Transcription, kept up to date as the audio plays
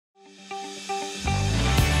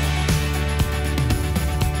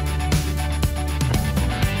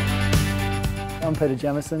Peter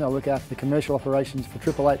Jamieson. I look after the commercial operations for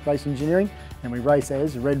 888 Race Engineering, and we race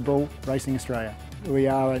as Red Bull Racing Australia. We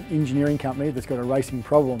are an engineering company that's got a racing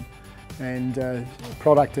problem, and a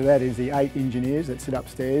product of that is the 8 engineers that sit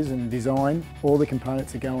upstairs and design all the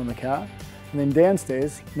components that go on the car. And then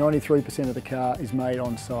downstairs, 93% of the car is made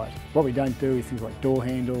on site. What we don't do is things like door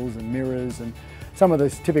handles and mirrors and some of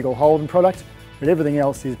the typical Holden product, but everything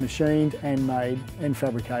else is machined and made and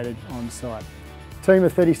fabricated on site. Team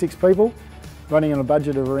of 36 people, running on a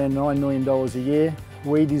budget of around $9 million a year.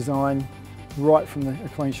 We design right from a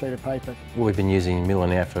clean sheet of paper. Well, we've been using Miller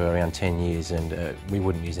now for around 10 years and we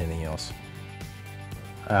wouldn't use anything else.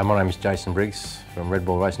 My name is Jason Briggs from Red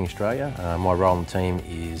Bull Racing Australia. My role in the team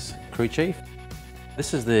is crew chief.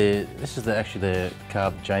 This is actually the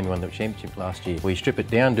car that Jamie won the championship last year. We strip it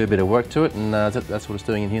down, do a bit of work to it, and that's what it's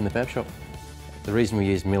doing in here in the fab shop. The reason we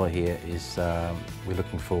use Miller here is we're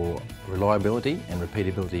looking for reliability and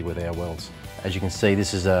repeatability with our welds. As you can see,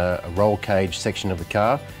 this is a roll cage section of the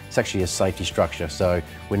car. It's actually a safety structure, so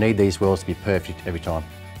we need these welds to be perfect every time.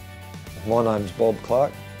 My name's Bob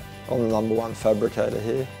Clark. I'm the #1 fabricator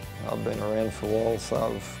here. I've been around for a while, so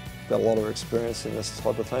I've got a lot of experience in this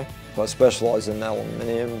type of thing. I specialise in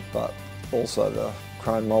aluminium, but also the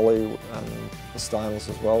chrome moly and the stainless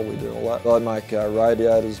as well. We do all that. I make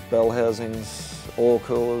radiators, bell housings, oil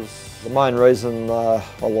coolers. The main reason I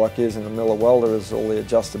like using the Miller welder is all the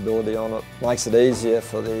adjustability on it. Makes it easier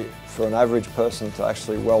for an average person to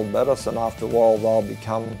actually weld better, so after a while they'll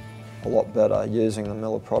become a lot better using the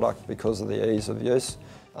Miller product because of the ease of use.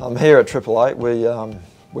 Here at 888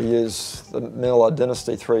 we use the Miller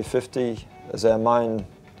Dynasty 350 as our main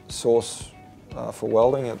source for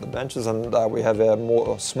welding at the benches, and we have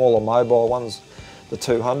our smaller mobile ones, the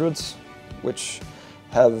 200s, which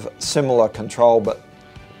have similar control but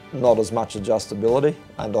not as much adjustability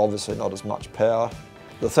and obviously not as much power.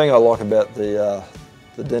 The thing I like about the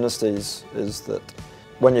Dynasties is that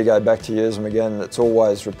when you go back to use them again, it's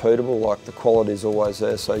always repeatable, like the quality's always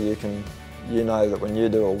there, so you know that when you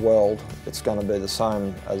do a weld, it's going to be the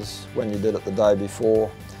same as when you did it the day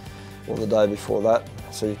before or the day before that.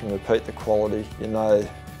 So you can repeat the quality. You know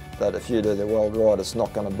that if you do the weld right, it's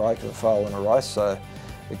not going to break or fail in a race, so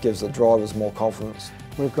it gives the drivers more confidence.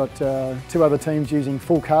 We've got 2 other teams using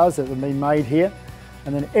full cars that have been made here,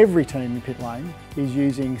 and then every team in pit lane is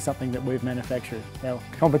using something that we've manufactured. Our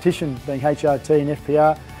competition being HRT and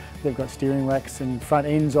FPR, they've got steering racks and front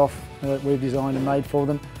ends off that we've designed and made for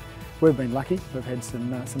them. We've been lucky, we've had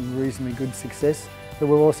some reasonably good success, but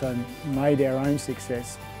we've also made our own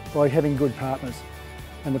success by having good partners.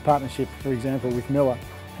 And the partnership, for example, with Miller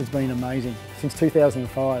has been amazing since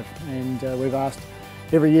 2005, and we've asked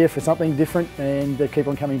every year for something different, and they keep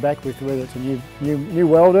on coming back with whether it's a new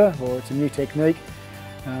welder or it's a new technique.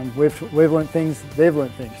 We've learnt things, they've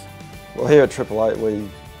learnt things. Well, here at 888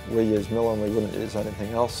 we use Miller and we wouldn't use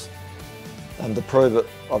anything else. And to prove it,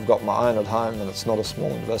 I've got my own at home and it's not a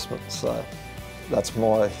small investment, so that's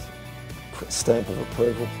my stamp of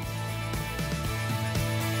approval.